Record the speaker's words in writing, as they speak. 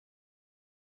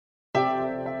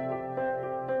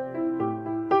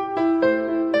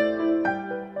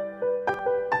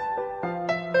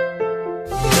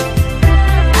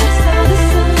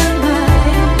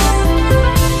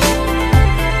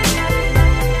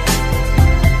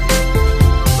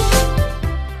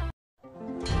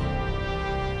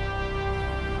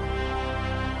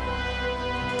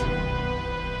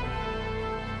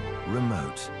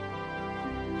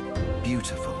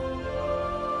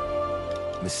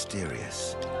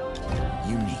mysterious,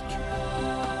 unique.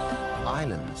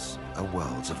 Islands are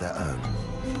worlds of their own,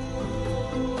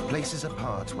 places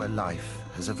apart where life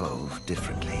has evolved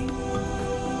differently.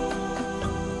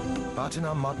 But in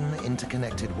our modern,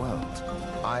 interconnected world,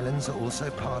 islands are also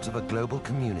part of a global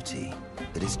community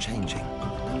that is changing,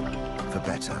 for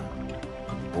better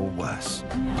or worse.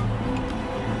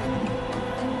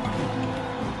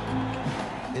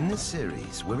 In this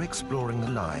series, we're exploring the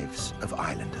lives of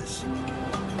islanders.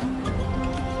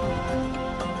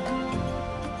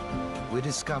 We're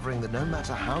discovering that no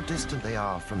matter how distant they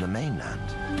are from the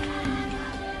mainland,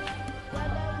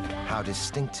 how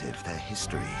distinctive their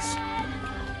histories,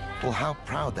 or how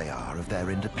proud they are of their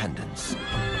independence,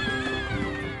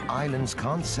 islands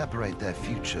can't separate their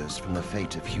futures from the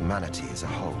fate of humanity as a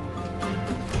whole.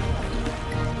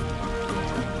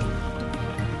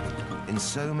 In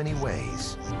so many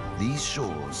ways, these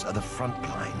shores are the front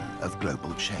line of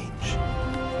global change.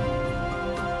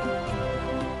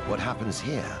 What happens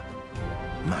here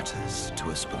matters to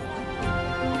us all.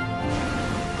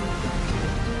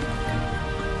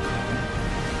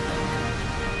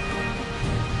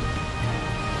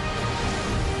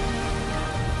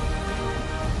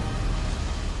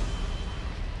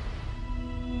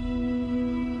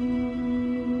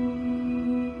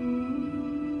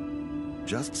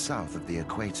 Just south of the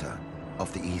equator,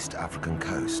 off the East African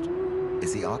coast,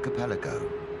 is the archipelago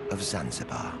of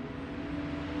Zanzibar.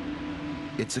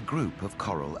 It's a group of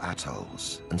coral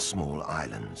atolls and small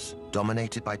islands,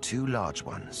 dominated by two large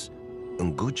ones,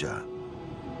 Unguja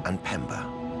and Pemba.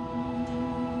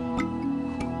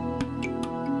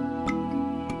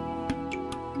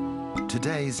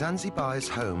 Today, Zanzibar is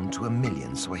home to 1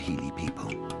 million Swahili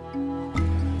people.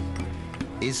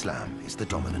 Islam is the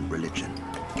dominant religion.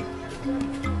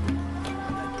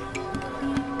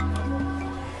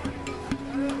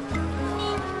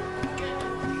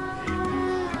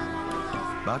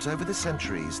 But over the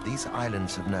centuries, these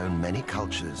islands have known many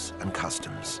cultures and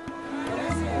customs.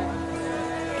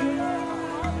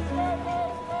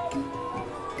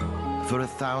 For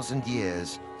 1,000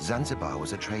 years, Zanzibar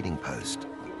was a trading post.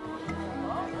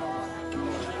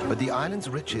 But the island's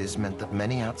riches meant that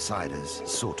many outsiders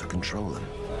sought to control them.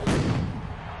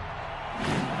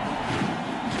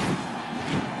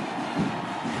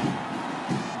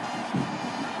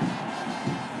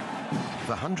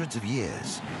 For hundreds of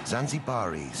years,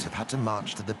 Zanzibaris have had to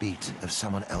march to the beat of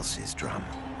someone else's drum.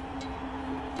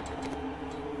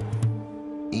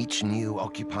 Each new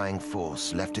occupying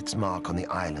force left its mark on the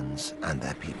islands and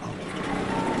their people.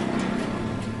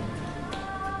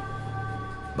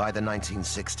 By the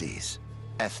 1960s,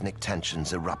 ethnic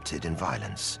tensions erupted in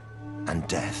violence and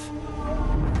death.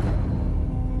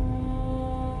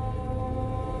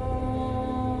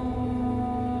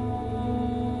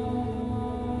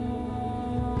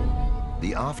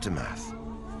 The aftermath,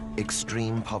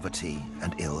 extreme poverty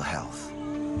and ill health.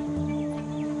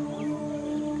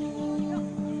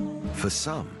 For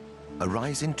some, a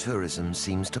rise in tourism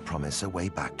seems to promise a way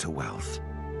back to wealth.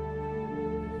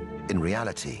 In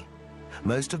reality,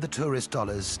 most of the tourist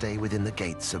dollars stay within the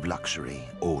gates of luxury,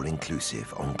 all-inclusive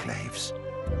enclaves.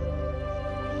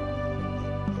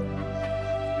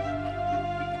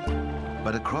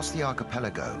 But across the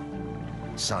archipelago,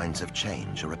 signs of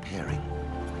change are appearing.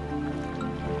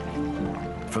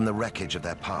 From the wreckage of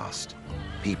their past,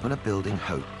 people are building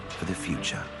hope for the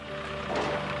future.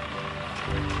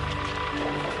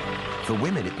 For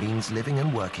women, it means living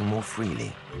and working more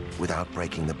freely without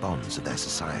breaking the bonds of their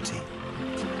society.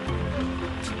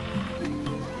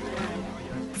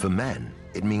 For men,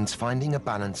 it means finding a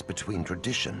balance between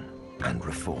tradition and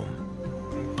reform.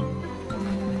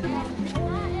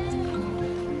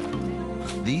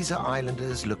 These are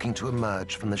islanders looking to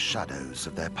emerge from the shadows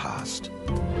of their past.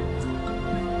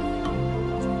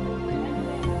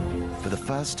 For the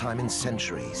first time in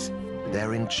centuries,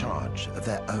 they're in charge of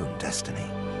their own destiny.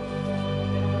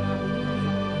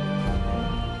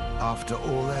 After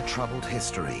all their troubled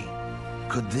history,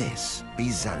 could this be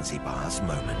Zanzibar's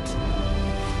moment?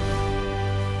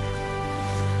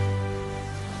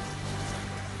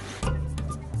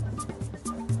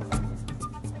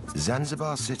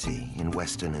 Zanzibar City in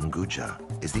western Unguja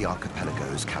is the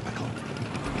archipelago's capital.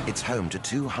 It's home to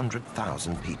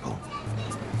 200,000 people.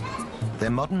 Their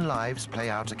modern lives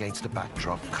play out against a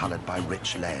backdrop colored by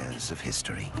rich layers of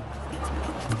history.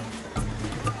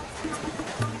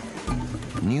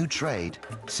 New trade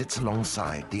sits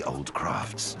alongside the old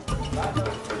crafts.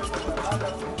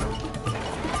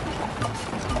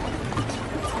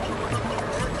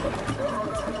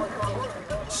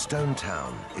 stone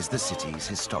town is the city's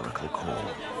historical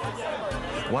core.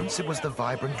 Once it was the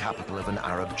vibrant capital of an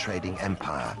Arab trading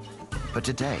empire, but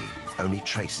today only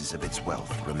traces of its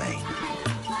wealth remain.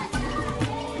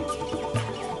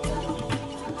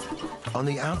 On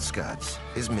the outskirts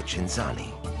is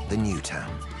Michinzani, the new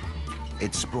town.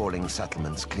 Its sprawling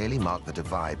settlements clearly mark the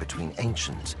divide between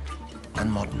ancient and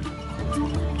modern.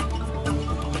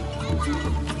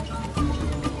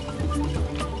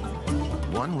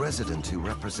 One resident who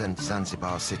represents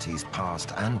Zanzibar city's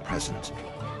past and present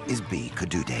is B.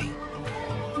 Kadude.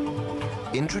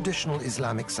 In traditional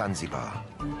Islamic Zanzibar,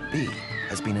 B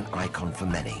has been an icon for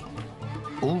many,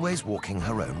 always walking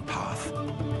her own path,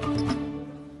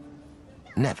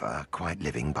 never quite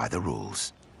living by the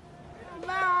rules.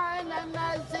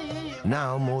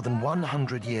 Now more than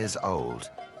 100 years old,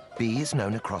 B is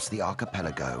known across the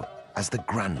archipelago as the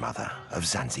grandmother of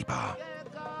Zanzibar.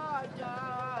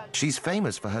 She's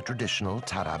famous for her traditional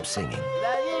tarab singing.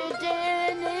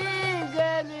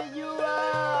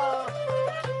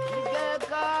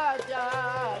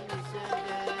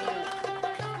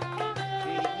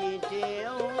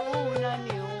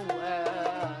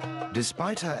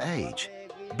 Despite her age,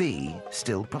 B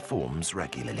still performs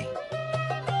regularly.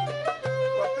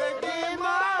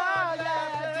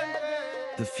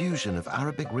 The fusion of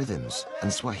Arabic rhythms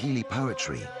and Swahili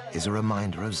poetry is a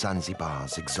reminder of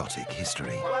Zanzibar's exotic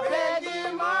history.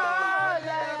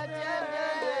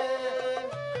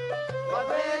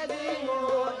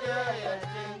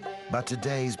 But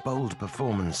today's bold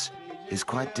performance is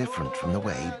quite different from the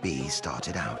way B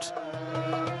started out.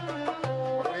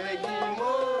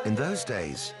 In those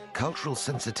days, cultural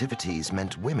sensitivities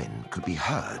meant women could be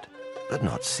heard, but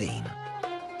not seen.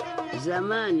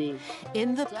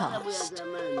 In the past,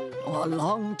 or a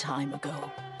long time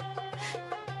ago,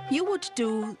 you would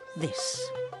do this.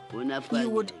 You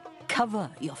would cover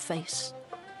your face.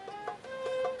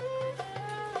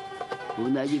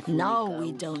 Now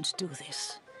we don't do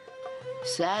this.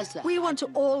 We want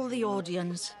all the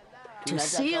audience to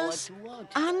see us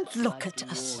and look at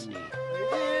us.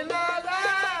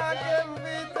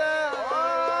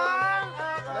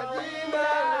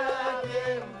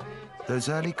 Those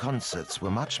early concerts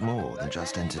were much more than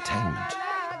just entertainment.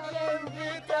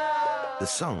 The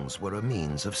songs were a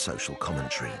means of social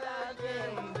commentary.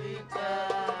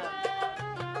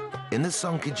 In the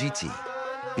song Kijiti,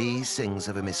 B sings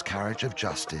of a miscarriage of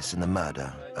justice and the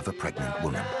murder of a pregnant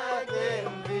woman.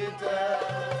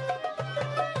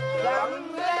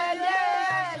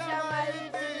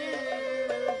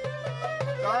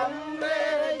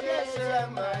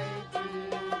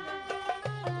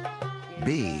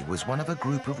 B was one of a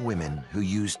group of women who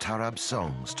used tarab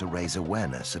songs to raise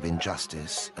awareness of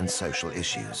injustice and social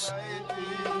issues.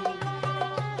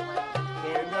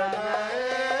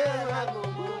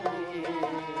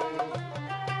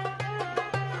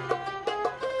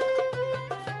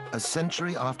 A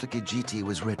century after Kijiti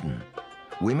was written,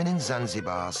 women in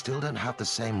Zanzibar still don't have the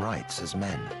same rights as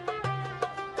men.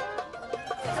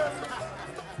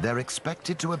 They're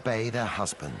expected to obey their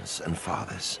husbands and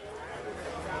fathers.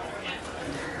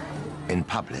 In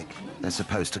public, they're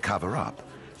supposed to cover up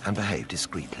and behave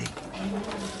discreetly.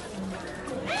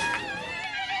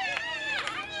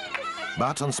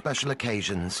 But on special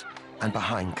occasions and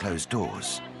behind closed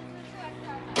doors,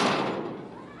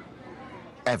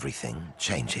 everything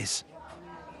changes.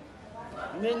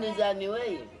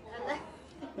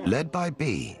 Led by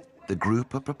B, the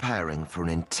group are preparing for an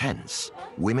intense,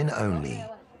 women-only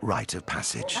rite of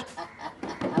passage.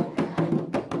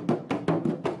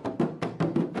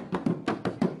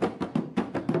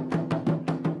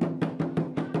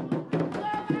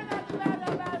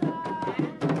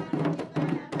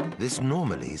 This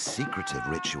normally secretive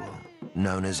ritual,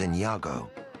 known as Inyago,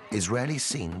 is rarely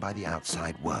seen by the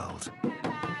outside world.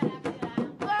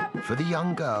 For the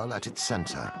young girl at its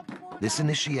center, this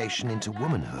initiation into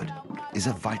womanhood is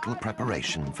a vital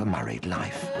preparation for married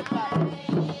life.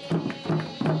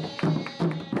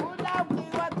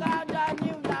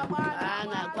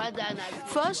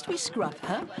 First, we scrub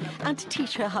her and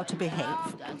teach her how to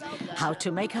behave, how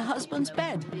to make her husband's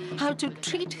bed, how to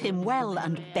treat him well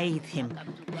and bathe him.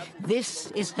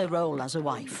 This is her role as a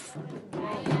wife.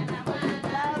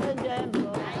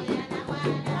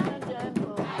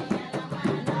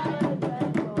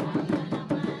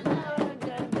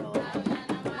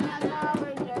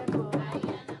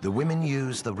 The women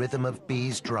use the rhythm of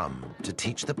B's drum to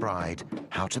teach the bride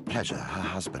how to pleasure her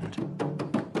husband.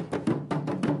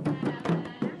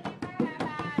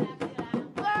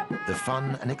 The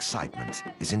fun and excitement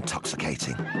is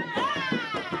intoxicating.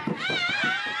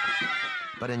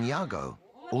 But Inyago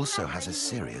also has a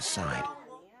serious side.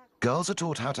 Girls are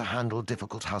taught how to handle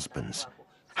difficult husbands,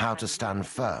 how to stand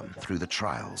firm through the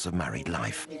trials of married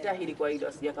life.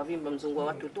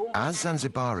 As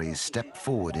Zanzibaris step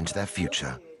forward into their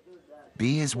future,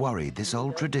 B is worried this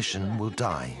old tradition will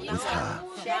die with her.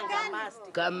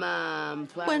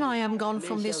 When I am gone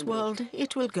from this world,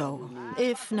 it will go,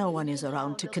 if no one is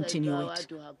around to continue it.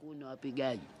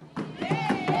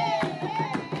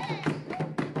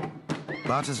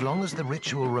 But as long as the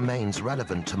ritual remains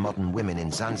relevant to modern women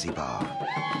in Zanzibar,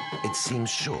 it seems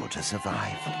sure to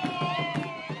survive.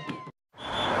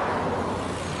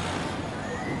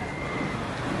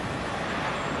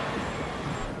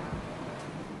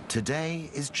 Today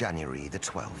is January the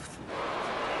 12th.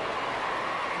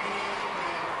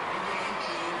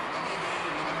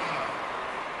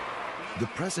 The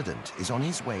president is on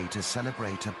his way to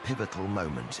celebrate a pivotal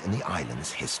moment in the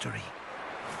island's history.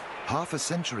 Half a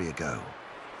century ago,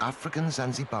 African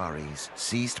Zanzibaris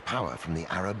seized power from the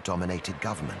Arab-dominated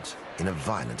government in a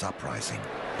violent uprising.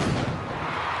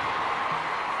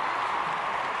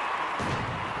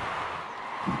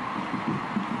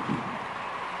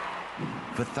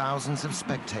 For thousands of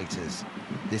spectators,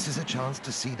 this is a chance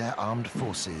to see their armed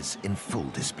forces in full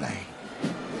display.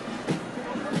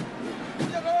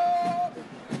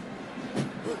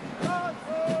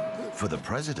 For the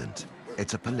president,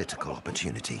 it's a political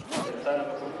opportunity.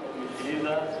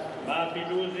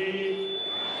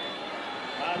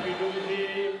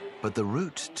 But the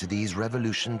route to these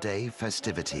Revolution Day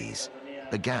festivities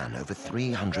began over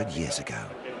 300 years ago.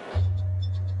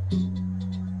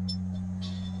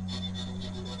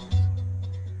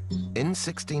 In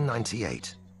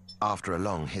 1698, after a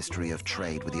long history of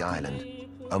trade with the island,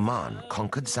 Oman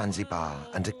conquered Zanzibar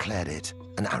and declared it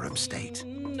an Arab state.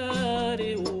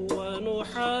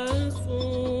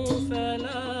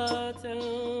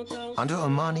 Under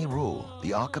Omani rule,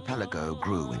 the archipelago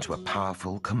grew into a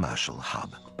powerful commercial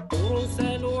hub.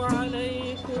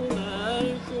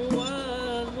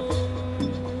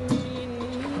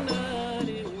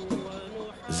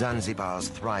 Zanzibar's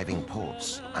thriving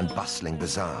ports and bustling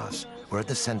bazaars were at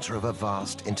the center of a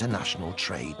vast international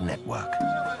trade network.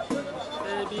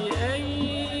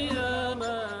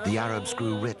 The Arabs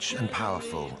grew rich and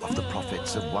powerful off the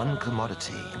profits of one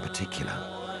commodity in particular: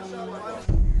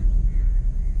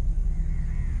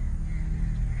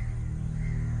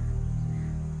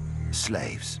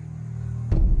 slaves.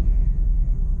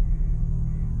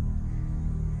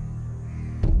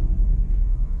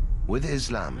 With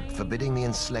Islam forbidding the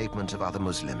enslavement of other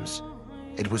Muslims,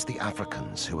 it was the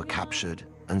Africans who were captured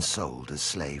and sold as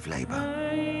slave labor.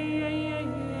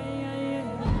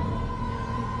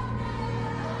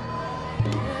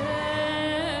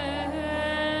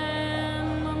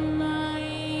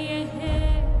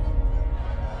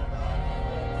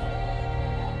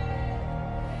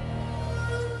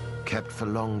 Kept for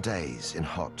long days in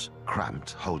hot,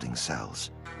 cramped holding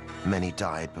cells, many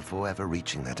died before ever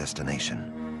reaching their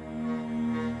destination.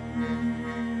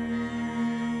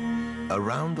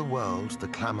 Around the world, the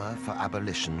clamor for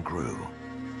abolition grew,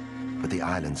 but the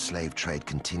island slave trade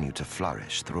continued to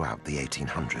flourish throughout the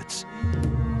 1800s.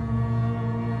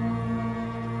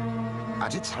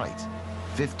 At its height,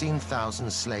 15,000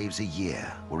 slaves a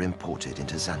year were imported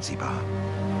into Zanzibar.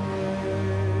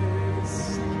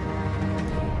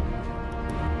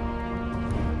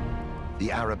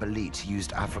 The Arab elite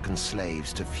used African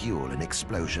slaves to fuel an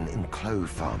explosion in clove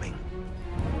farming.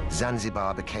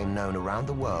 Zanzibar became known around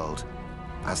the world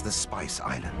as the Spice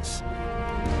Islands.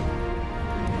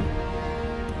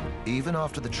 Even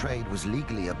after the trade was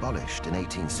legally abolished in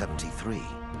 1873,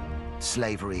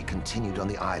 slavery continued on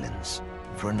the islands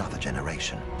for another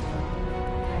generation.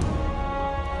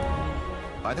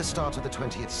 By the start of the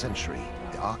 20th century,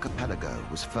 the archipelago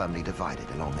was firmly divided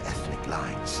along ethnic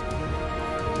lines.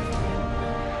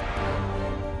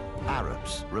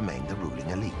 Arabs remained the ruling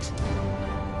elite.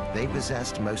 They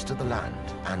possessed most of the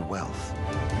land and wealth.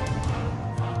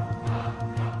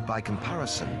 By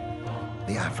comparison,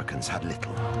 the Africans had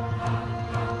little.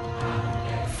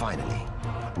 Finally,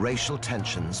 racial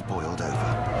tensions boiled over.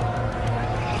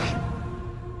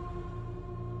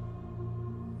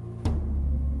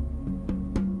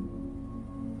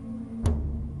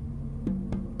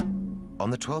 On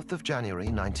the 12th of January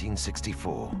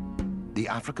 1964, the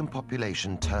African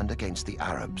population turned against the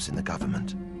Arabs in the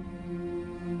government.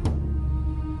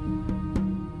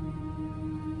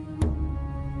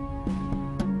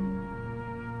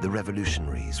 The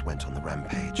revolutionaries went on the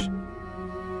rampage.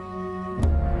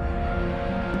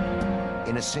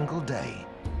 In a single day,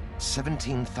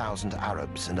 17,000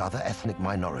 Arabs and other ethnic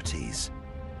minorities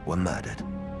were murdered.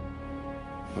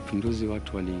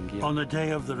 On the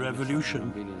day of the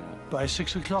revolution, By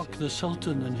 6 o'clock, the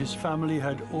Sultan and his family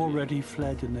had already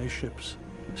fled in their ships.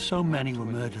 So many were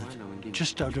murdered,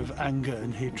 just out of anger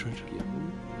and hatred.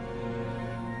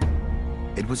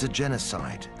 It was a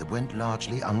genocide that went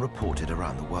largely unreported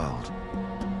around the world.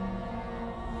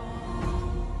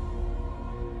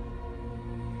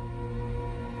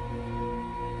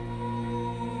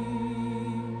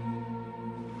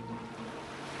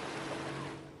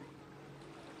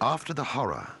 After the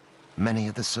horror, many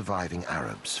of the surviving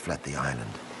Arabs fled the island.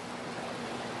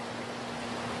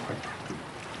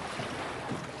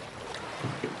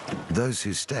 Those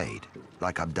who stayed,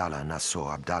 like Abdallah Nasser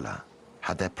Abdallah,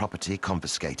 had their property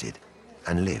confiscated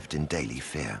and lived in daily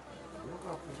fear.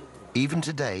 Even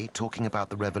today, talking about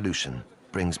the revolution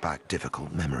brings back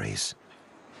difficult memories.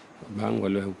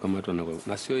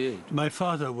 My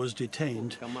father was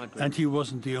detained, and he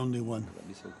wasn't the only one.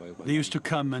 They used to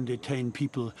come and detain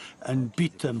people and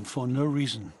beat them for no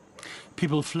reason.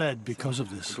 People fled because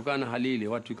of this.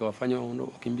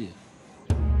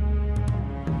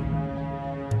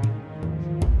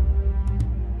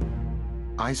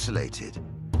 Isolated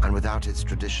and without its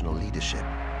traditional leadership,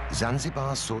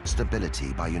 Zanzibar sought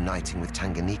stability by uniting with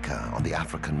Tanganyika on the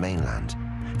African mainland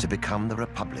to become the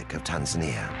Republic of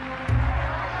Tanzania.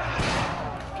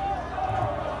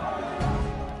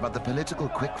 But the political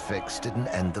quick fix didn't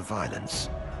end the violence,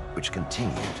 which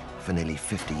continued for nearly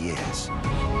 50 years.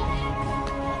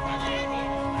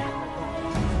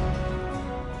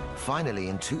 Finally,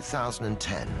 in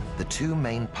 2010, the two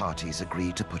main parties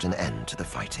agreed to put an end to the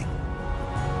fighting.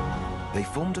 They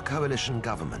formed a coalition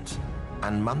government,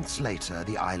 and months later,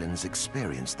 the islands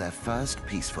experienced their first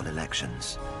peaceful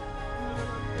elections.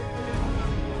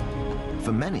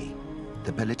 For many,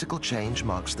 the political change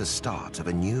marks the start of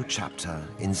a new chapter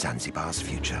in Zanzibar's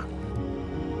future.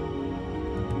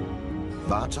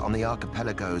 But on the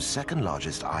archipelago's second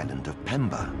largest island of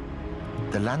Pemba,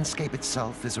 the landscape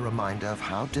itself is a reminder of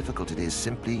how difficult it is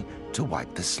simply to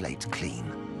wipe the slate clean.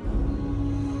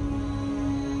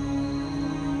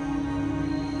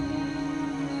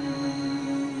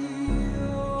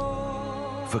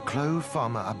 For clove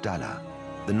farmer Abdallah,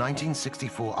 the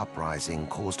 1964 uprising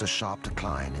caused a sharp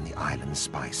decline in the island's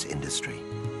spice industry.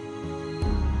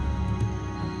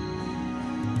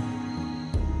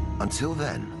 Until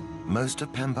then, most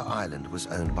of Pemba Island was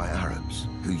owned by Arabs,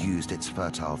 who used its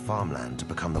fertile farmland to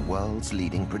become the world's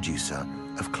leading producer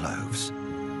of cloves.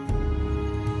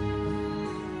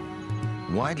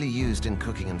 Widely used in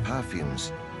cooking and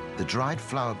perfumes, the dried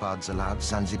flower buds allowed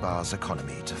Zanzibar's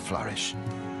economy to flourish.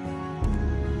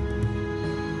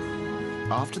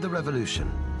 After the revolution,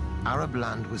 Arab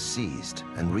land was seized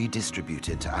and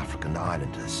redistributed to African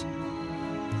islanders.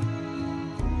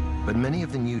 But many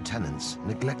of the new tenants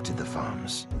neglected the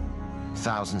farms.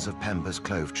 Thousands of Pemba's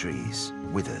clove trees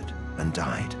withered and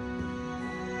died.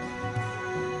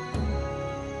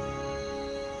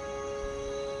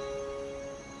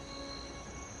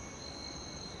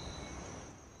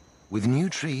 With new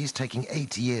trees taking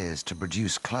 8 years to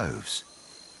produce cloves,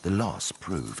 the loss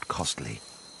proved costly.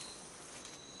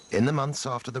 In the months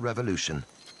after the revolution,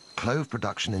 clove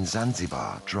production in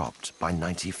Zanzibar dropped by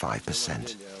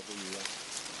 95%.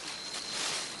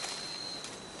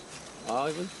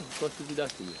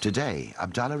 Today,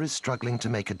 Abdallah is struggling to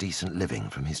make a decent living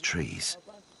from his trees.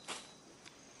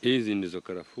 These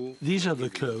are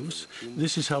the cloves.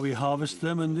 This is how we harvest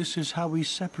them, and this is how we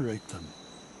separate them.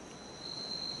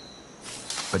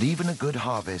 But even a good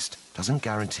harvest doesn't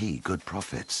guarantee good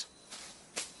profits.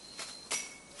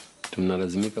 We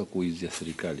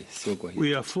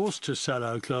are forced to sell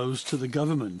our cloves to the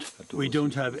government. We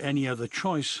don't have any other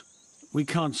choice. We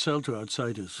can't sell to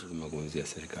outsiders.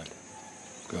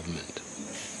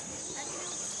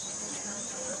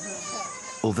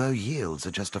 Although yields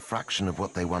are just a fraction of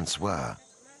what they once were,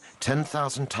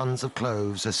 10,000 tons of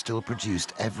cloves are still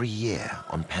produced every year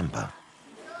on Pemba.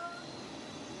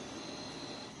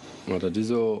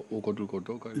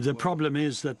 The problem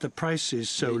is that the price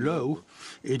is so low,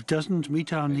 it doesn't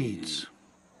meet our needs.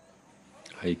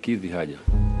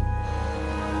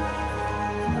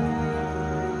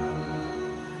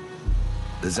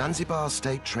 The Zanzibar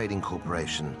State Trading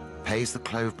Corporation pays the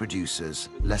clove producers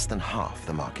less than half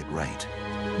the market rate.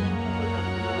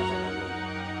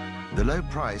 The low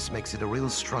price makes it a real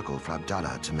struggle for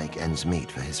Abdallah to make ends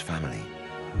meet for his family.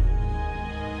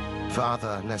 For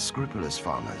other, less scrupulous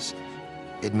farmers,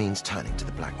 it means turning to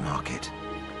the black market.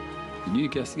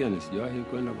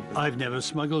 I've never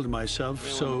smuggled myself,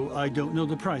 so I don't know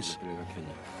the price.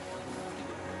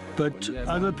 But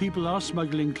other people are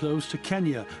smuggling cloves to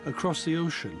Kenya across the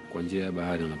ocean.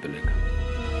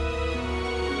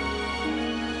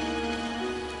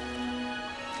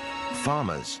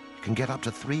 Farmers can get up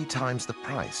to 3 times the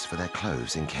price for their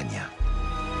cloves in Kenya.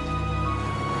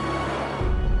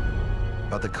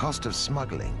 But the cost of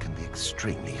smuggling can be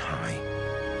extremely high.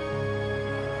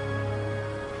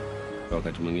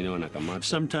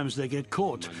 Sometimes they get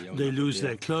caught. They lose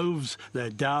their clothes, their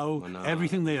dhow,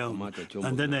 everything they own,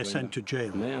 and then they're sent to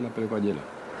jail.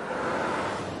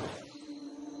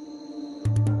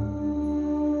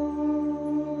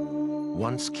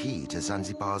 Once key to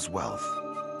Zanzibar's wealth,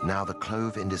 now the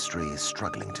clove industry is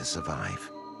struggling to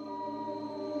survive.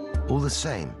 All the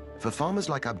same, for farmers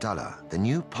like Abdallah, the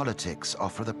new politics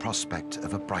offer the prospect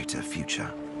of a brighter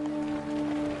future.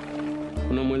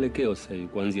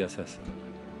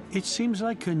 It seems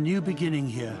like a new beginning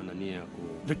here.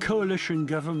 The coalition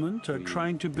government are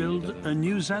trying to build a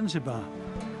new Zanzibar.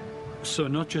 So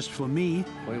not just for me,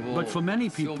 but for many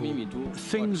people,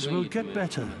 things will get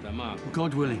better,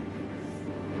 God willing.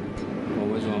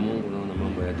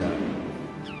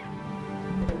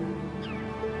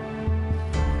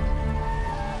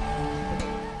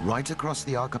 Right across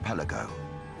the archipelago,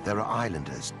 there are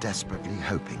islanders desperately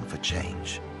hoping for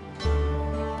change.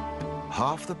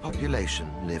 Half the population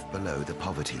live below the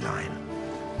poverty line,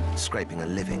 scraping a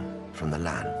living from the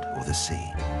land or the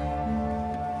sea.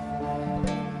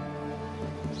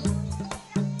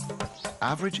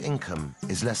 Average income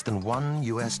is less than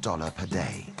 $1 per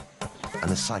day, and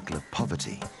the cycle of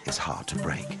poverty is hard to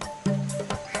break.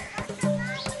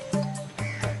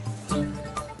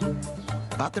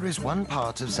 But there is one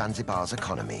part of Zanzibar's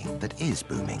economy that is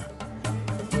booming: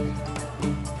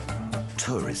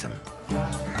 tourism.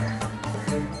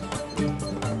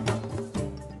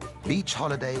 Beach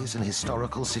holidays and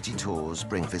historical city tours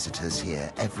bring visitors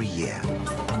here every year.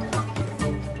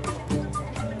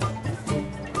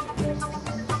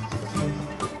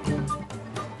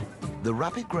 The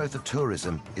rapid growth of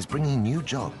tourism is bringing new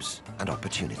jobs and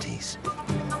opportunities.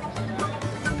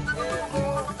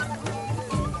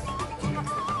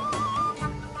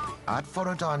 At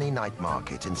Forodani Night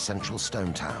Market in central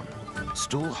Stone Town,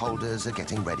 stall holders are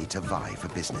getting ready to vie for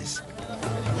business.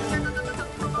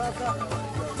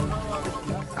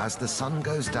 As the sun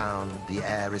goes down, the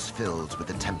air is filled with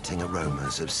the tempting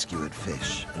aromas of skewered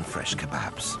fish and fresh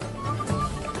kebabs.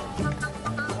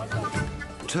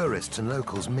 Tourists and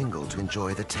locals mingle to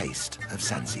enjoy the taste of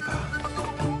Zanzibar.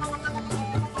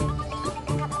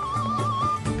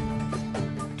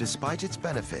 Despite its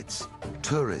benefits,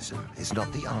 tourism is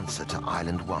not the answer to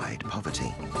island-wide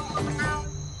poverty.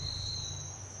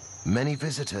 Many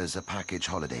visitors are package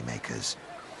holidaymakers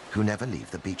who never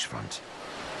leave the beachfront.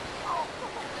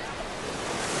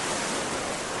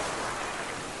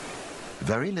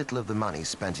 Very little of the money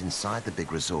spent inside the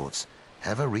big resorts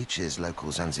ever reaches local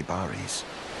Zanzibaris.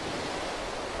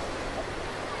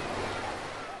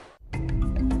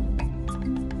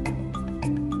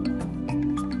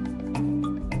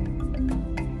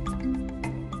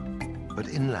 But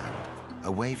inland,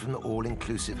 away from the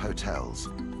all-inclusive hotels,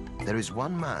 there is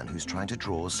one man who's trying to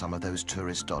draw some of those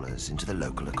tourist dollars into the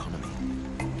local economy.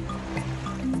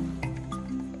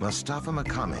 Mustafa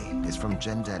Makame is from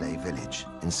Jendele village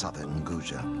in southern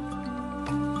Unguja.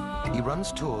 He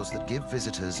runs tours that give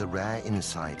visitors a rare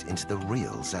insight into the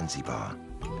real Zanzibar,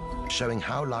 showing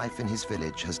how life in his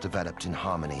village has developed in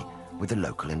harmony with the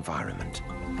local environment.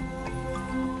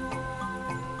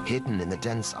 Hidden in the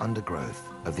dense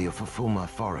undergrowth of the Ufufuma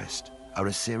forest are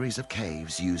a series of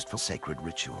caves used for sacred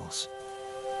rituals.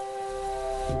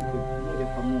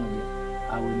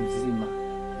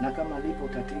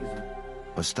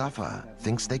 Mustafa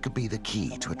thinks they could be the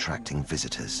key to attracting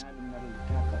visitors.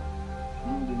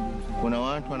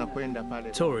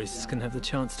 Tourists can have the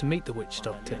chance to meet the witch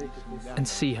doctor and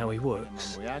see how he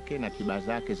works.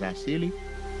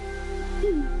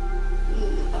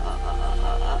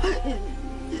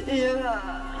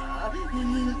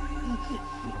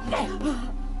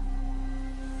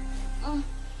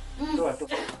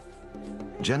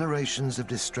 Generations of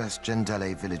distressed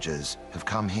Jendele villagers have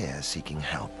come here seeking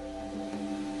help.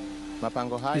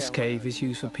 This cave is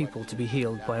used for people to be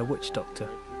healed by a witch doctor.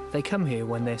 They come here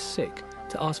when they're sick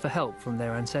to ask for help from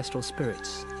their ancestral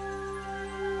spirits.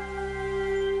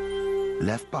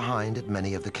 Left behind at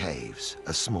many of the caves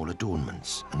are small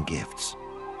adornments and gifts,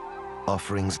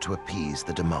 offerings to appease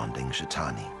the demanding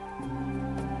Shaitani.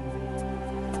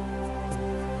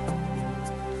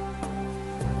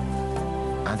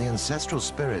 And the ancestral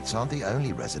spirits aren't the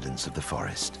only residents of the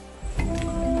forest.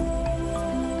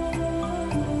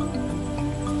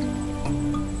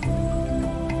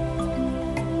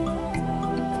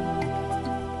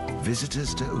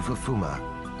 Visitors to Ufufuma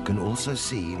can also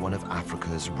see one of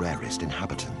Africa's rarest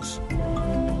inhabitants.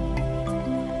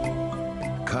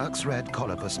 Kirk's red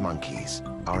colobus monkeys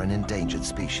are an endangered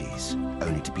species,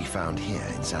 only to be found here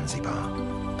in Zanzibar.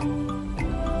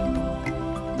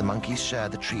 The monkeys share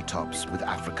the treetops with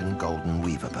African golden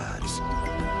weaver birds.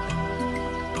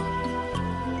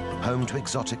 Home to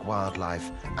exotic wildlife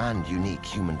and unique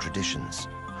human traditions,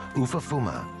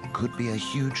 Ufafuma could be a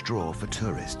huge draw for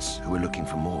tourists who are looking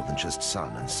for more than just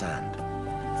sun and sand.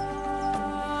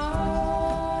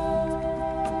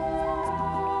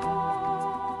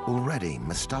 Already,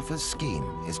 Mustafa's scheme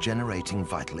is generating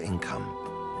vital income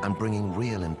and bringing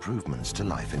real improvements to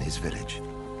life in his village.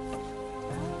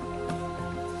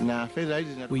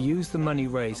 We use the money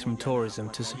raised from tourism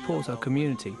to support our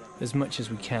community as much as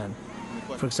we can.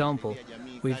 For example,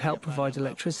 we've helped provide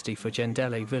electricity for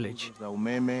Jendele village.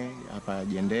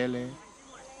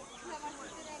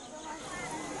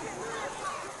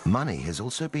 Money has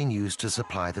also been used to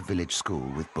supply the village school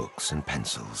with books and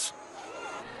pencils.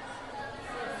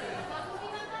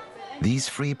 These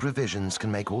free provisions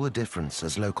can make all the difference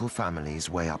as local families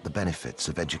weigh up the benefits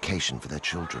of education for their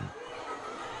children.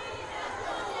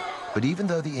 But even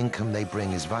though the income they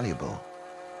bring is valuable,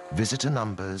 visitor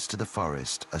numbers to the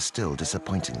forest are still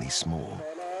disappointingly small.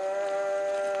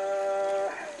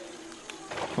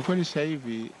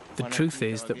 The truth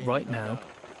is that right now,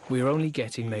 we are only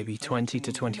getting maybe 20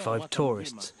 to 25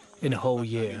 tourists in a whole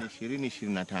year.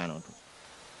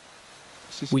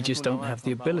 We just don't have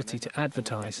the ability to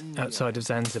advertise outside of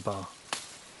Zanzibar.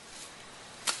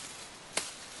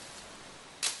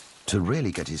 To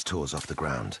really get his tours off the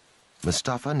ground,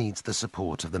 Mustafa needs the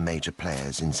support of the major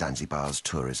players in Zanzibar's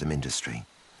tourism industry.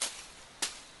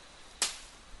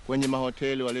 We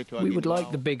would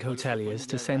like the big hoteliers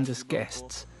to send us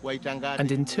guests, and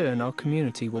in turn our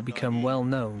community will become well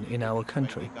known in our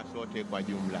country.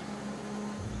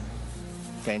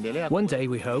 One day,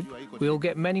 we hope, we'll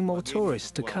get many more tourists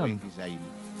to come.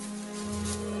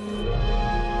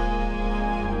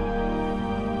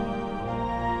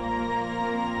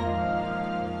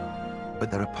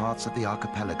 But there are parts of the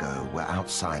archipelago where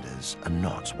outsiders are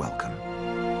not welcome.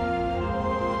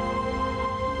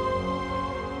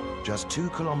 Just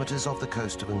 2 kilometers off the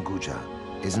coast of Unguja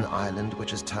is an island which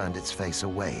has turned its face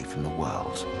away from the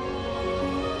world.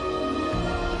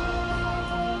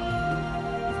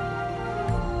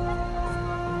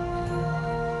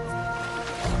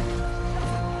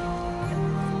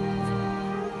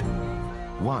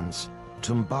 Once,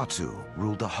 Tumbatu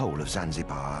ruled the whole of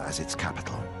Zanzibar as its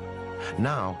capital.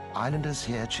 Now, islanders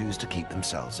here choose to keep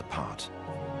themselves apart.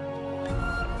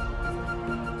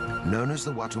 Known as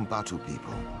the Watumbatu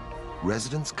people,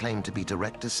 residents claim to be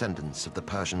direct descendants of the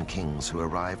Persian kings who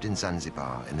arrived in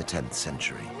Zanzibar in the 10th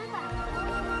century.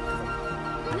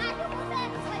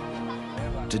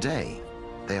 Today,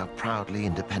 they are proudly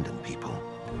independent people,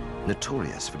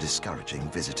 notorious for discouraging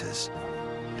visitors.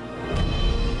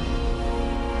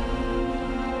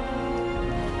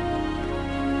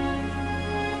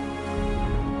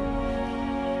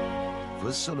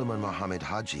 For Suleiman Mohammed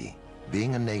Haji,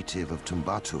 being a native of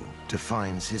Tumbatu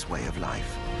defines his way of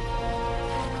life.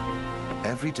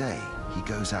 Every day, he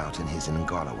goes out in his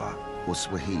Ngalawa, or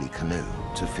Swahili canoe,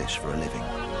 to fish for a living.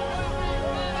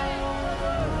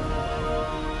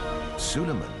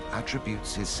 Suleiman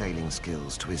attributes his sailing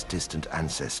skills to his distant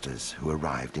ancestors who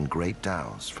arrived in great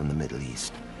dhows from the Middle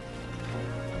East.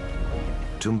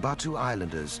 Tumbatu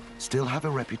Islanders still have a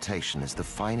reputation as the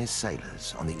finest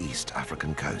sailors on the East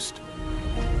African coast.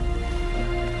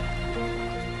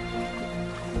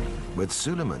 But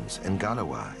Suleiman's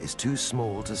Ngalawa is too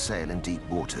small to sail in deep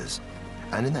waters,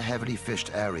 and in the heavily fished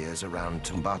areas around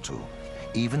Tumbatu,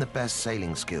 even the best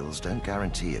sailing skills don't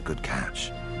guarantee a good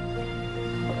catch.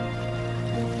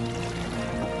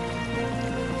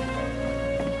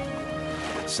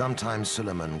 Sometimes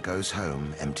Suleiman goes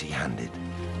home empty-handed.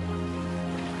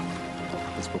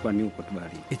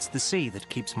 It's the sea that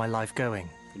keeps my life going.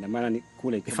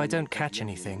 If I don't catch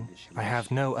anything, I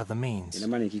have no other means.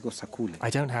 I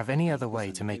don't have any other way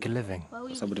to make a living.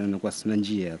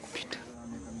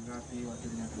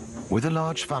 With a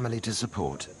large family to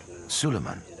support,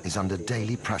 Suleiman is under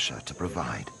daily pressure to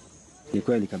provide.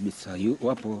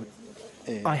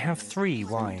 I have 3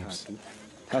 wives.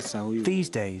 These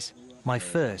days, my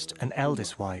first and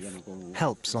eldest wife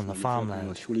helps on the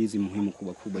farmland.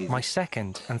 My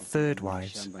second and third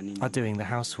wives are doing the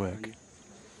housework.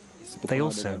 They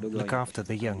also look after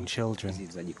the young children.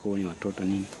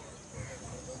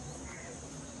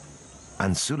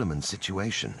 And Suleiman's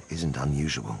situation isn't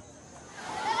unusual.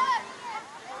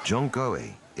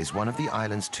 Jongoe is one of the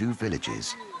island's 2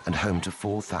 villages and home to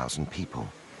 4,000 people.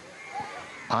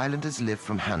 Islanders live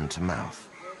from hand to mouth.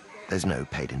 There's no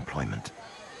paid employment.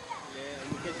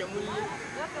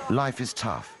 Life is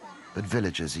tough, but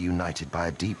villagers are united by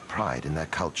a deep pride in their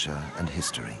culture and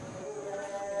history.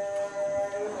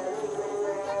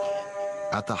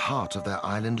 At the heart of their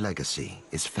island legacy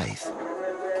is faith.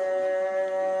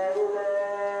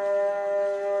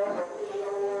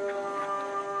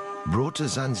 Brought to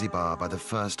Zanzibar by the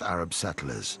first Arab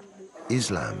settlers,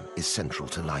 Islam is central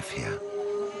to life here.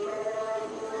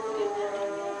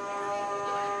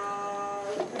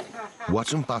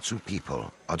 Watumbatu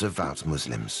people are devout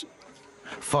Muslims.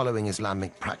 Following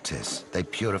Islamic practice, they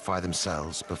purify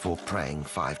themselves before praying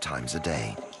 5 times a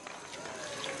day.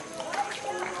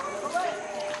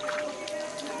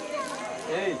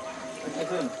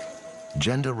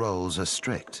 Gender roles are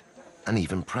strict, and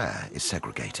even prayer is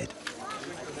segregated.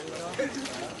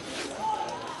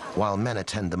 While men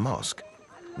attend the mosque,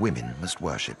 women must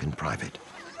worship in private.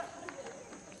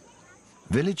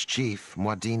 Village chief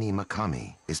Mwadini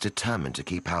Makami is determined to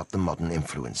keep out the modern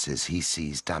influences he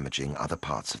sees damaging other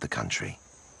parts of the country.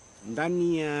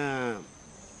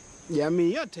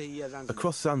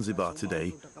 Across Zanzibar today,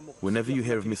 whenever you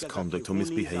hear of misconduct or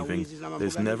misbehaving,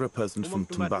 there's never a person from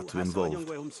Tumbatu involved.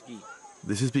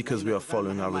 This is because we are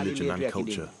following our religion and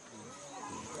culture.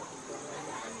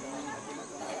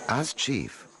 As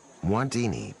chief,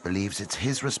 Mwadini believes it's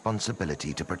his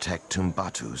responsibility to protect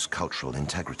Tumbatu's cultural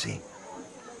integrity.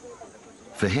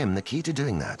 For him, the key to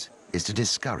doing that is to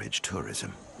discourage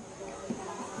tourism.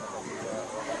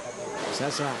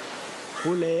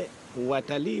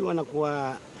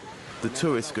 The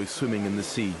tourists go swimming in the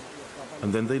sea,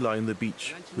 and then they lie on the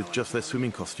beach with just their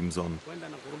swimming costumes on.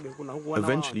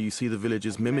 Eventually, you see the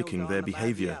villagers mimicking their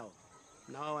behavior,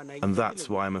 and that's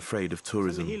why I'm afraid of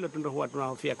tourism.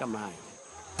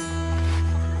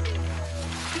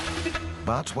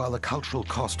 But while the cultural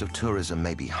cost of tourism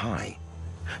may be high,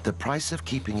 the price of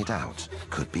keeping it out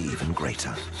could be even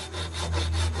greater.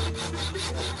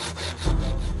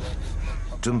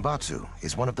 Tumbatu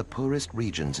is one of the poorest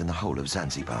regions in the whole of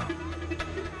Zanzibar.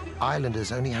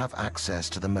 Islanders only have access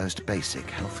to the most basic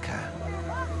healthcare.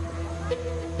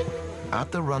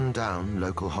 At the run-down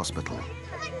local hospital,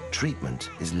 treatment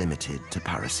is limited to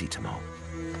paracetamol.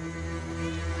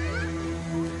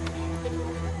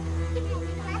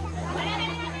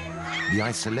 The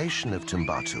isolation of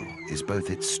Tumbatu is both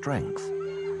its strength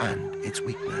and its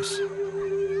weakness.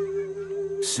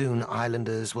 Soon,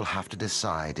 islanders will have to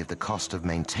decide if the cost of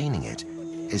maintaining it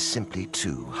is simply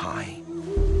too high.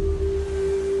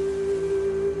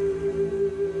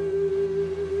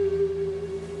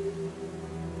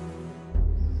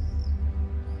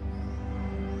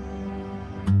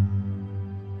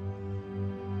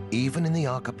 Even in the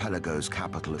archipelago's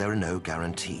capital, there are no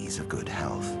guarantees of good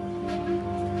health.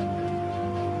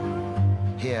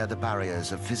 Here, the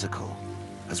barriers are physical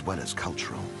as well as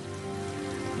cultural.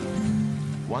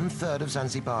 1/3 of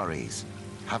Zanzibaris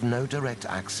have no direct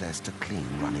access to clean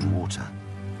running water.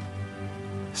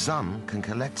 Some can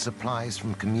collect supplies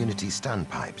from community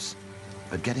standpipes,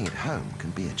 but getting it home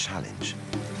can be a challenge.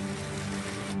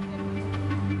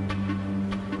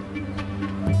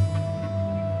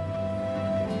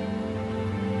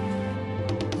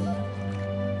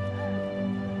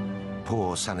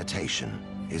 Poor sanitation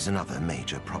is another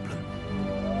major problem.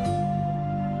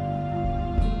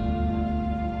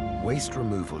 Waste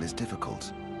removal is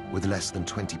difficult, with less than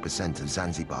 20% of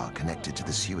Zanzibar connected to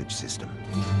the sewage system.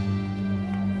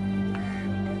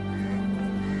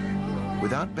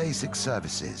 Without basic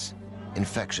services,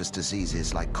 infectious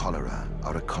diseases like cholera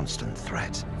are a constant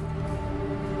threat.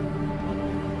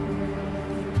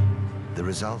 The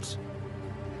result?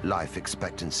 Life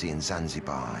expectancy in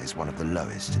Zanzibar is one of the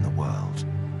lowest in the world.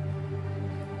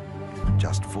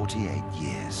 Just 48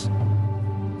 years.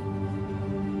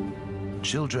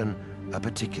 Children are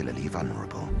particularly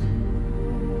vulnerable.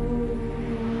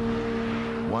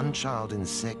 1 child in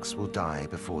 6 will die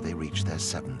before they reach their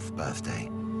 7th birthday.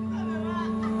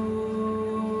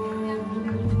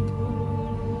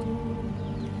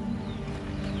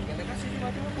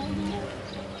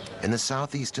 In the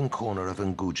southeastern corner of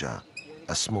Unguja,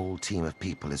 a small team of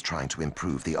people is trying to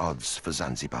improve the odds for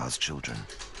Zanzibar's children.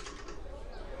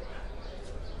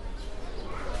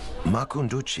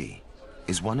 Makunduchi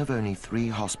is one of only 3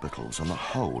 hospitals on the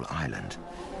whole island.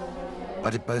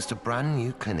 But it boasts a brand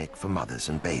new clinic for mothers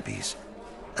and babies,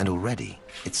 and already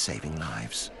it's saving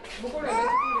lives.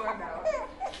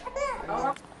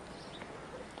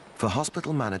 For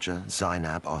hospital manager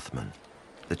Zainab Othman,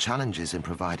 the challenges in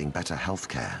providing better health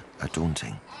care are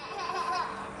daunting.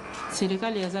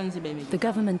 The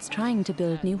government's trying to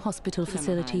build new hospital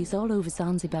facilities all over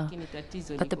Zanzibar,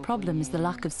 but the problem is the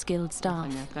lack of skilled staff.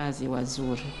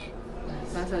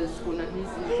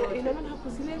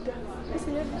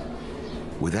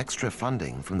 With extra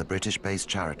funding from the British-based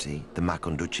charity, the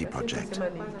Makunduchi Project,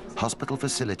 hospital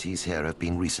facilities here have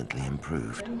been recently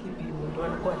improved.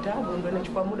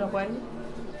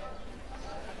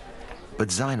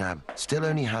 But Zainab still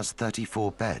only has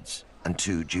 34 beds and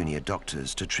 2 junior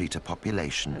doctors to treat a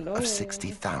population of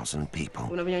 60,000 people.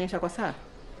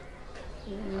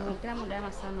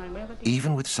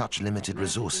 Even with such limited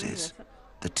resources,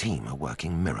 the team are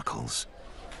working miracles.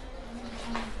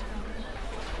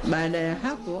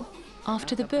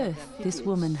 After the birth, this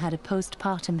woman had a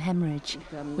postpartum hemorrhage,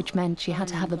 which meant she had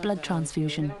to have a blood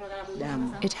transfusion.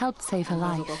 It helped save her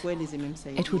life.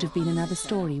 It would have been another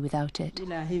story without it.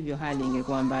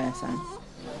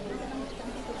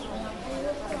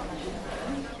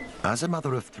 As a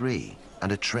mother of 3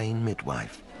 and a trained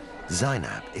midwife,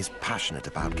 Zainab is passionate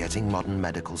about getting modern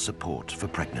medical support for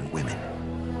pregnant women.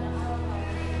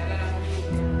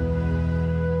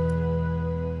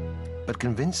 But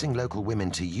convincing local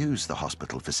women to use the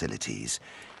hospital facilities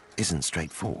isn't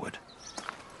straightforward.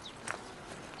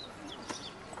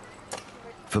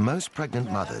 For most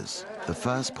pregnant mothers, the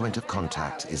first point of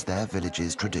contact is their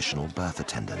village's traditional birth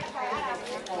attendant.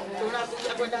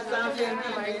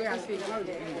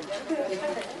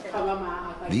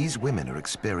 These women are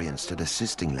experienced at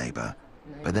assisting labor,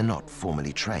 but they're not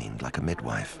formally trained like a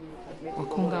midwife.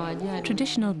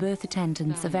 Traditional birth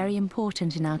attendants are very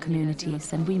important in our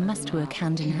communities, and we must work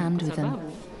hand in hand with them.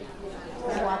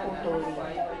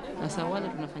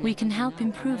 We can help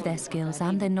improve their skills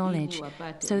and their knowledge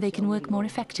so they can work more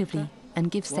effectively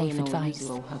and give safe advice.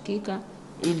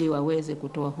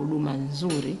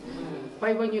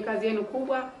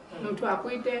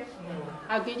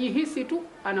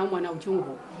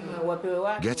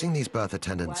 Getting these birth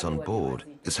attendants on board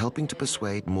is helping to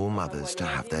persuade more mothers to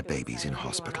have their babies in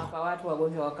hospital.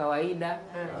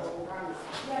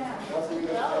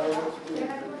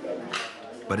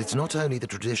 But it's not only the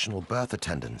traditional birth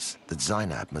attendants that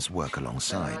Zainab must work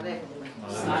alongside.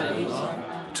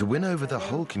 To win over the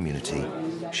whole community,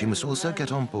 she must also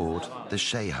get on board the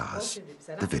Shehas,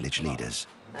 the village leaders.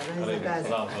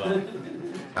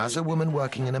 As a woman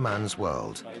working in a man's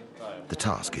world, the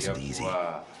task isn't easy.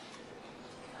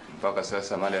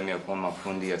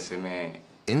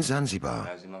 In Zanzibar,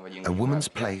 a woman's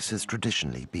place has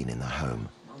traditionally been in the home.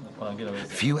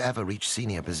 Few ever reach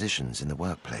senior positions in the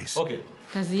workplace.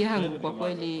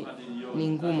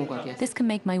 This can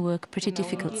make my work pretty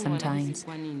difficult sometimes.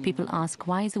 People ask,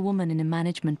 why is a woman in a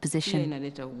management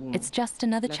position? It's just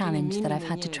another challenge that I've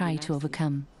had to try to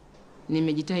overcome.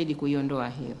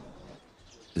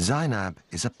 Zainab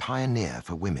is a pioneer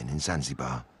for women in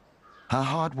Zanzibar. Her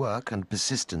hard work and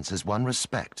persistence has won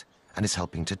respect and is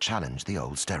helping to challenge the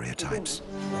old stereotypes.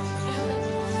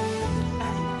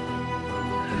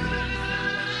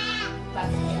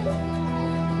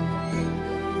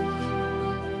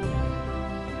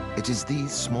 It is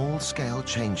these small-scale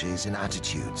changes in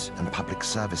attitudes and public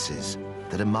services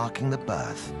that are marking the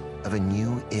birth of a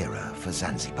new era for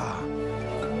Zanzibar.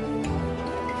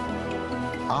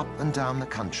 Up and down the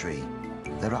country,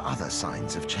 there are other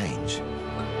signs of change.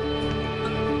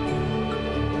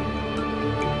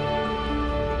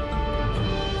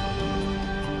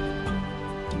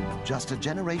 Just a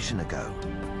generation ago,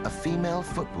 a female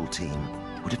football team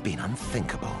would have been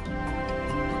unthinkable.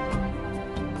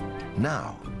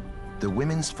 Now, the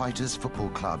Women's Fighters Football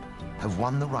Club have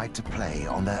won the right to play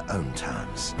on their own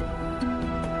terms.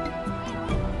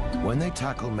 When they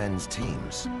tackle men's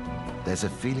teams, there's a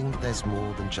feeling that there's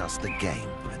more than just the game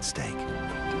at stake.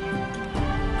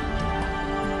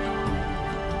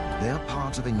 They are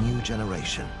part of a new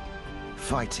generation,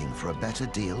 fighting for a better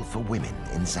deal for women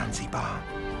in Zanzibar.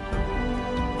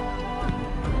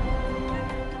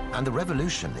 And the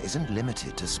revolution isn't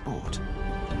limited to sport.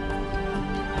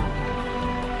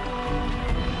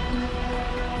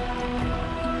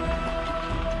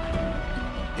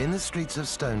 In the streets of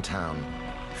Stone Town,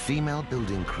 female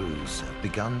building crews have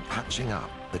begun patching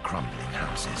up the crumbling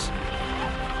houses.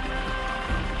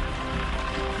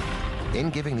 In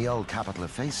giving the old capital a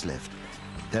facelift,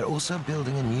 they're also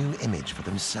building a new image for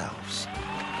themselves.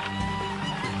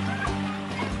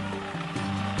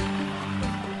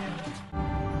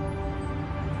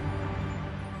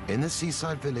 In the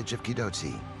seaside village of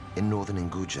Kidoti, in northern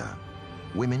Unguja,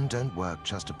 women don't work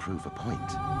just to prove a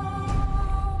point.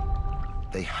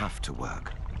 They have to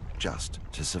work just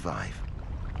to survive.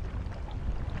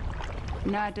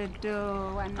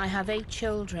 I have 8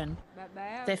 children.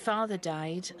 Their father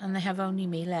died, and they have only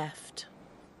me left.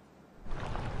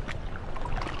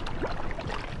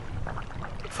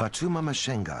 Fatuma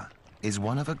Mashenga is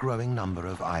one of a growing number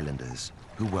of islanders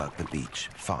who work the beach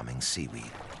farming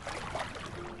seaweed.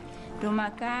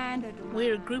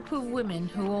 We're a group of women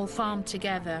who all farm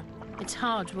together. It's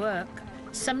hard work.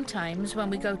 Sometimes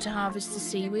when we go to harvest the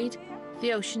seaweed,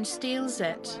 the ocean steals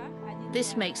it.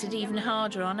 This makes it even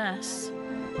harder on us.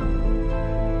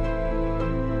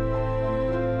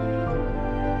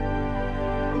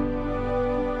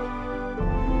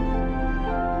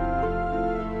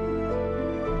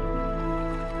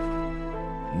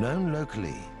 Known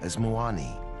locally as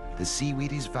moani, the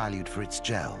seaweed is valued for its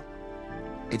gel.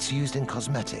 It's used in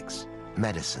cosmetics,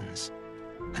 medicines,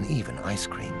 and even ice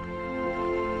cream.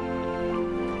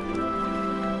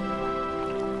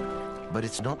 But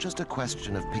it's not just a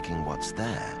question of picking what's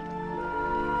there.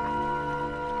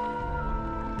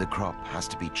 The crop has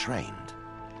to be trained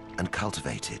and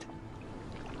cultivated.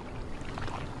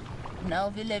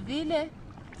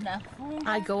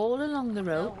 I go all along the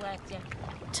rope,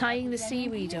 tying the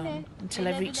seaweed on until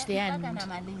I reach the end.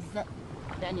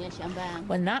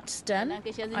 When that's done,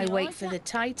 I wait for the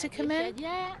tide to come in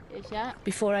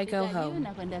before I go home.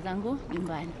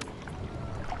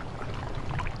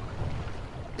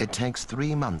 It takes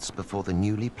 3 months before the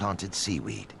newly planted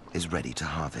seaweed is ready to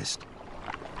harvest.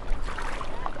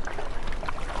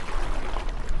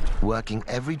 Working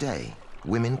every day,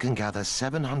 women can gather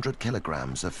 700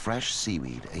 kilograms of fresh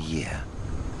seaweed a year.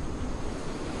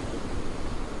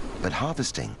 But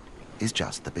harvesting is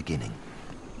just the beginning.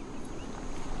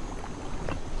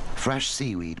 Fresh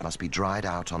seaweed must be dried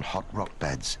out on hot rock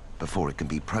beds before it can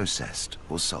be processed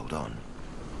or sold on.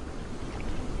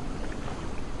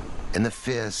 In the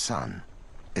fierce sun,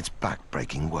 it's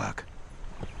back-breaking work.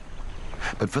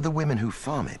 But for the women who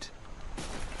farm it,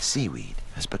 seaweed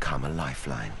has become a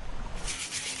lifeline.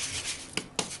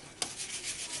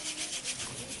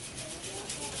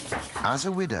 As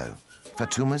a widow,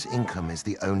 Fatuma's income is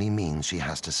the only means she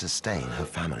has to sustain her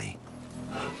family.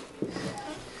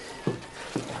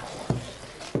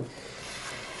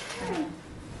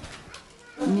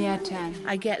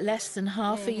 I get less than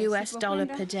half a US dollar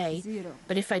per day,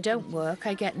 but if I don't work,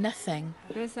 I get nothing.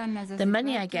 The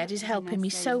money I get is helping me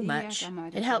so much.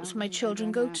 It helps my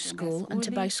children go to school and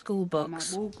to buy school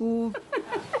books.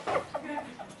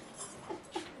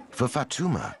 For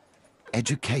Fatuma,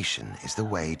 education is the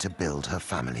way to build her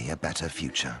family a better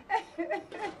future.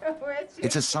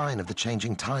 It's a sign of the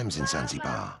changing times in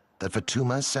Zanzibar that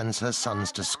Fatuma sends her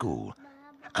sons to school,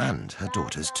 and her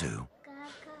daughters too.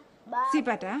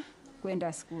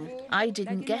 I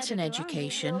didn't get an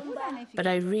education, but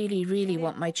I really, really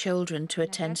want my children to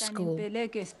attend school.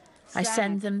 I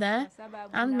send them there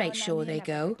and make sure they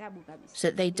go, so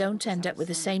that they don't end up with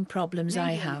the same problems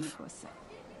I have.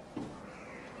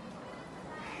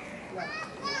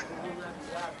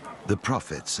 The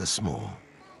profits are small,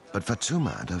 but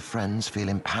Fatuma and her friends feel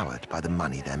empowered by the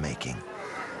money they're making.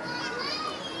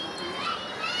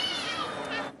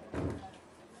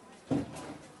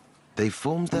 They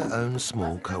formed their own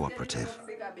small cooperative,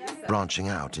 branching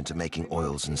out into making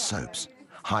oils and soaps,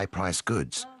 high-priced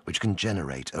goods which can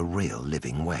generate a real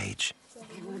living wage.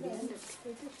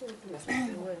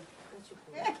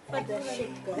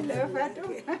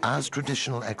 As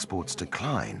traditional exports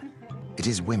decline, it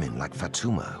is women like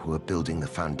Fatuma who are building the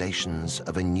foundations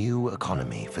of a new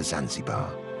economy for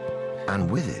Zanzibar. And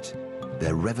with it,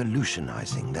 they're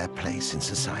revolutionizing their place in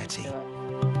society.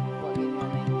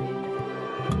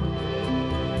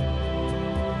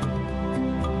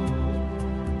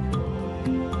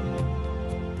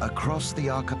 Across the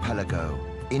archipelago,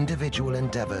 individual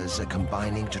endeavors are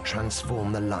combining to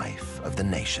transform the life of the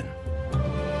nation.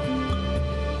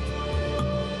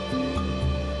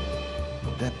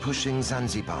 They're pushing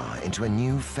Zanzibar into a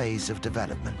new phase of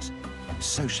development,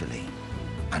 socially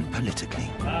and politically.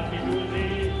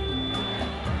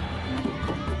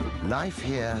 Life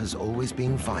here has always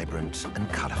been vibrant and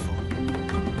colorful.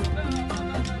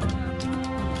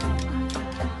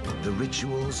 The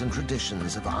rituals and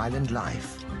traditions of island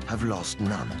life have lost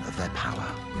none of their power.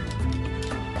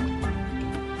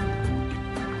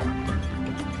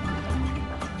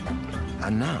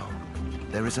 And now,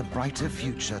 there is a brighter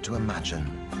future to imagine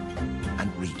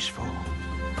and reach for.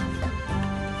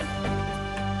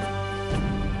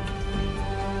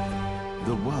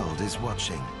 The world is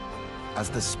watching as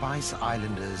the Spice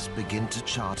Islanders begin to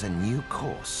chart a new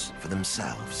course for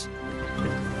themselves.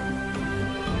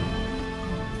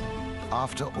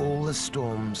 After all the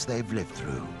storms they've lived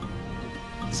through,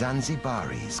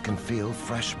 Zanzibaris can feel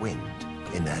fresh wind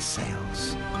in their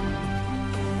sails.